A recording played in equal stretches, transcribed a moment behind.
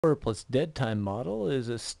Plus dead time model is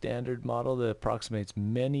a standard model that approximates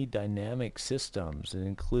many dynamic systems. It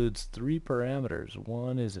includes three parameters.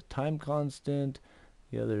 One is a time constant,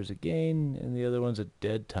 the other is a gain, and the other one's a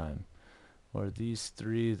dead time, or these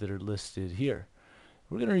three that are listed here.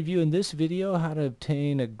 We're going to review in this video how to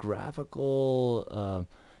obtain a graphical,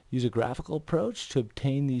 use a graphical approach to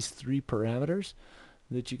obtain these three parameters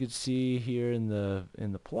that you can see here in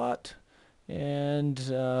the plot. And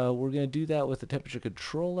we're going to do that with the temperature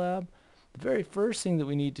control lab. The very first thing that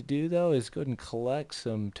we need to do though is go ahead and collect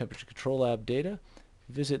some temperature control lab data. If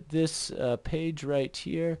you visit this page right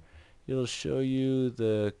here, it'll show you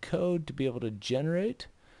the code to be able to generate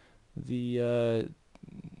the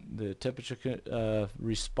temperature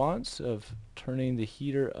response of turning the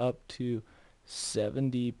heater up to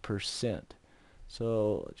 70%.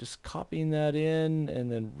 So just copying that in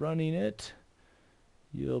and then running it,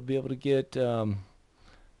 you'll be able to get a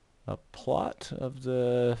plot of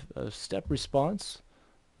the step response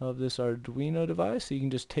of this Arduino device. So you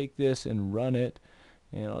can just take this and run it,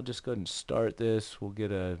 and I'll just go ahead and start this. We'll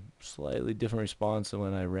get a slightly different response than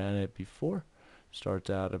when I ran it before. Starts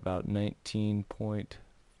out about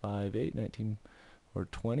 19.58, 19 or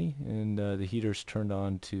 20, and the heater's turned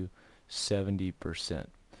on to 70%.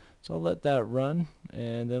 So I'll let that run,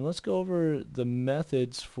 and then let's go over the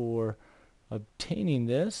methods for obtaining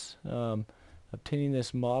this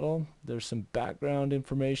model. There's some background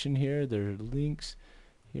information here. There are links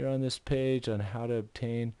here on this page on how to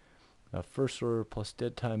obtain a first order plus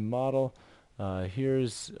dead time model.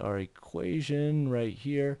 Here's our equation right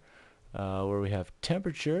here where we have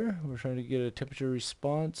temperature. We're trying to get a temperature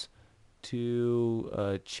response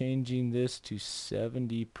to changing this to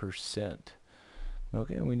 70%.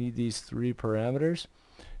 Okay, and we need these three parameters.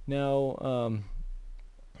 Now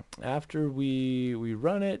after we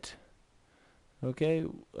run it, okay,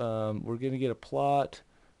 we're going to get a plot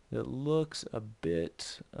that looks a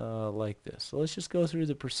bit like this. So let's just go through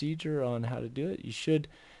the procedure on how to do it. You should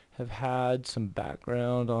have had some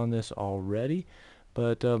background on this already,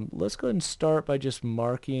 but let's go ahead and start by just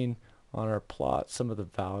marking on our plot some of the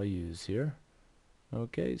values here.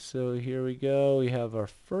 Okay, so here we go. We have our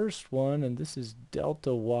first one, and this is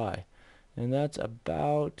delta y. And that's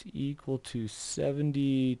about equal to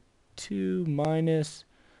 72 minus,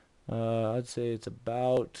 I'd say it's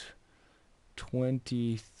about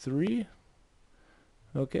 23.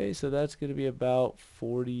 Okay, so that's going to be about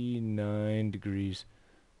 49 degrees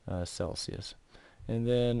Celsius. And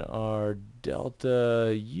then our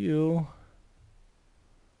delta U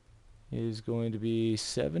is going to be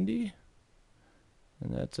 70,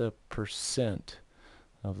 and that's a percent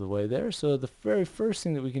of the way there. So the very first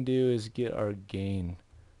thing that we can do is get our gain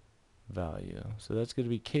value. So that's going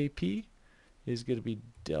to be Kp is going to be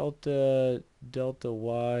delta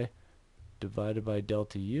y divided by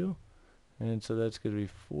delta U, and so that's going to be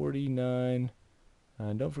 49,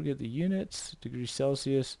 and don't forget the units, degrees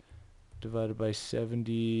Celsius divided by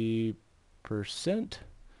 70%.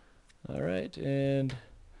 Alright, and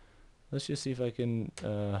let's just see if I can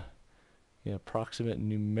get approximate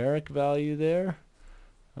numeric value there.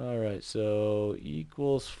 Alright, so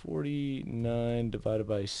equals 49 divided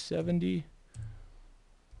by 70.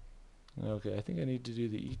 Okay, I think I need to do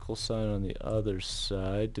the equal sign on the other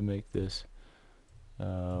side to make this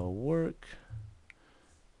work.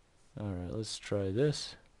 Alright, let's try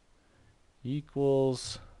this.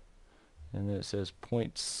 Equals, and then it says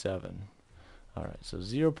 0.7. Alright, so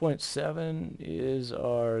 0.7 is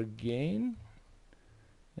our gain,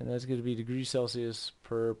 and that's going to be degrees Celsius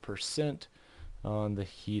per percent on the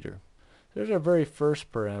heater. There's our very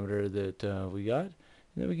first parameter that we got. And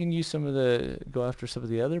then we can use go after some of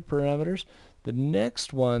the other parameters. The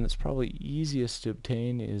next one that's probably easiest to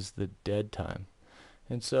obtain is the dead time.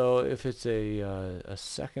 And so if it's a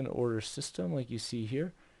second order system like you see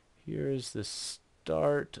here, here's the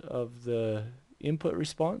start of the input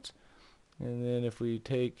response. And then if we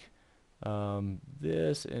take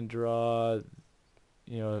this and draw,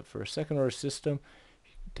 for a second order system,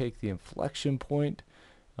 take the inflection point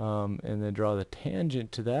and then draw the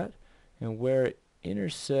tangent to that, and where it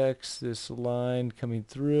intersects this line coming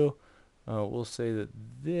through, we'll say that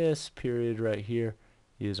this period right here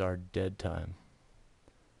is our dead time.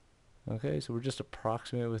 Okay, so we're just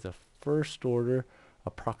approximating with a first order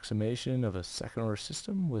approximation of a second order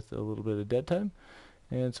system with a little bit of dead time.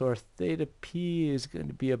 And so our theta p is going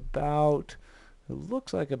to be about, it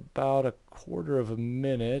looks like about a quarter of a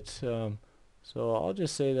minute. So I'll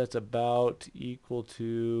just say that's about equal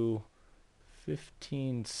to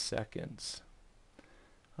 15 seconds.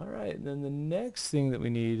 Alright, and then the next thing that we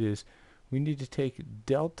need is we need to take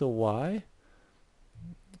delta y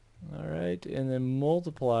Alright, and then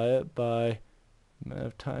multiply it by amount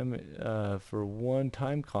of time for one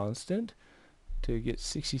time constant to get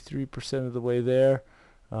 63% of the way there.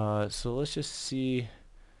 So let's just see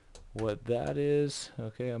what that is.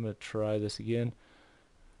 Okay, I'm going to try this again.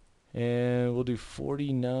 And we'll do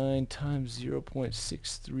 49 times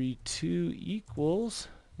 0.632 equals,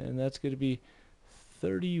 and that's going to be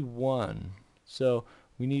 31. So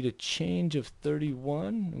we need a change of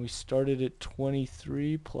 31. We started at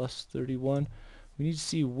 23 plus 31. We need to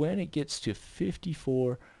see when it gets to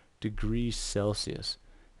 54 degrees Celsius.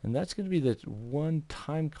 And that's going to be the one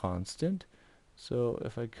time constant. So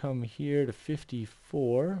if I come here to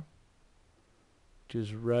 54, which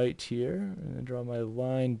is right here, and then draw my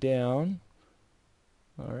line down.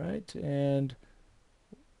 Alright, and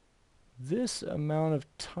this amount of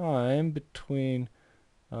time between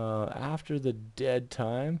after the dead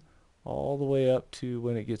time all the way up to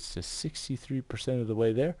when it gets to 63% of the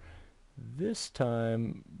way there, this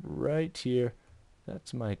time right here,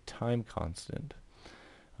 that's my time constant.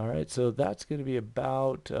 Alright, so that's going to be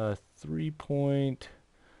about 3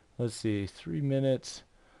 minutes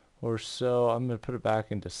or so. I'm going to put it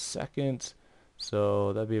back into seconds.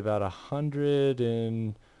 So that'd be about 100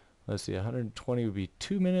 and 120 would be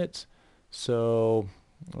 2 minutes. So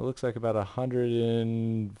it looks like about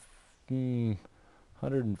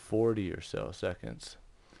 140 or so seconds.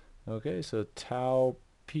 Okay, so tau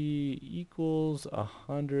p equals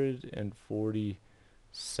 140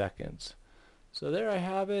 seconds. So there I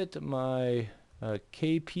have it, my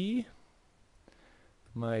kp,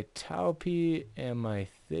 my tau p, and my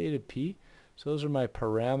theta p. So those are my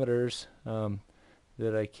parameters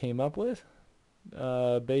that I came up with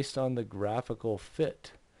based on the graphical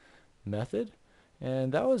fit method.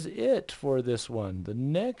 And that was it for this one. The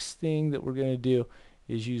next thing that we're going to do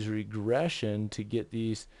is use regression to get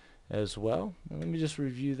these as well. And let me just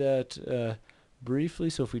review that briefly.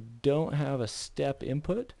 So if we don't have a step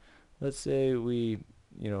input, let's say we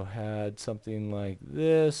had something like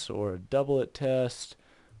this, or a doublet test,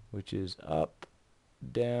 which is up,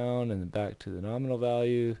 down, and then back to the nominal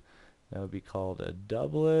value. That would be called a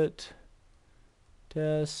doublet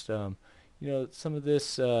test. Some of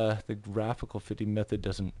this, the graphical fitting method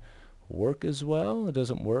doesn't work as well. It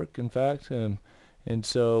doesn't work, in fact. And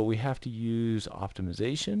so we have to use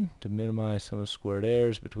optimization to minimize some of the squared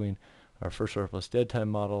errors between our first order plus dead time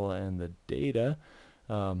model and the data.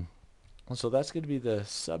 So that's going to be the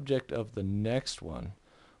subject of the next one,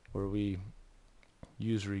 where we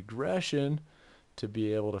use regression to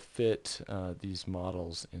be able to fit these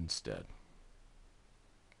models instead.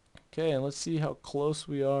 Okay, and let's see how close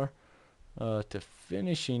we are to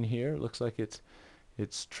finishing here. It looks like it's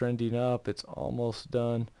trending up. It's almost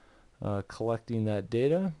done collecting that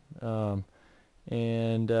data. And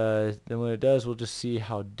then when it does, we'll just see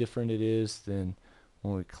how different it is than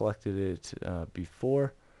when we collected it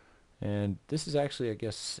before. And this is actually, I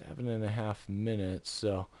guess, 7.5 minutes,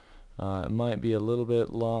 so it might be a little bit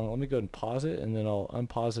long. Let me go ahead and pause it, and then I'll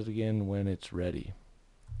unpause it again when it's ready.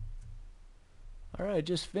 Alright,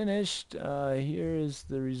 just finished. Here is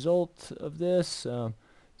the result of this.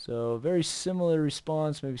 So very similar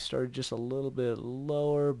response, maybe started just a little bit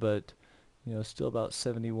lower, but still about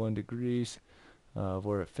 71 degrees of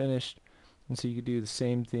where it finished. And so you could do the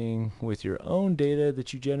same thing with your own data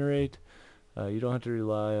that you generate. You don't have to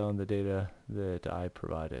rely on the data that I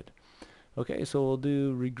provided. Okay, so we'll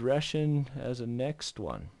do regression as a next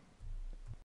one.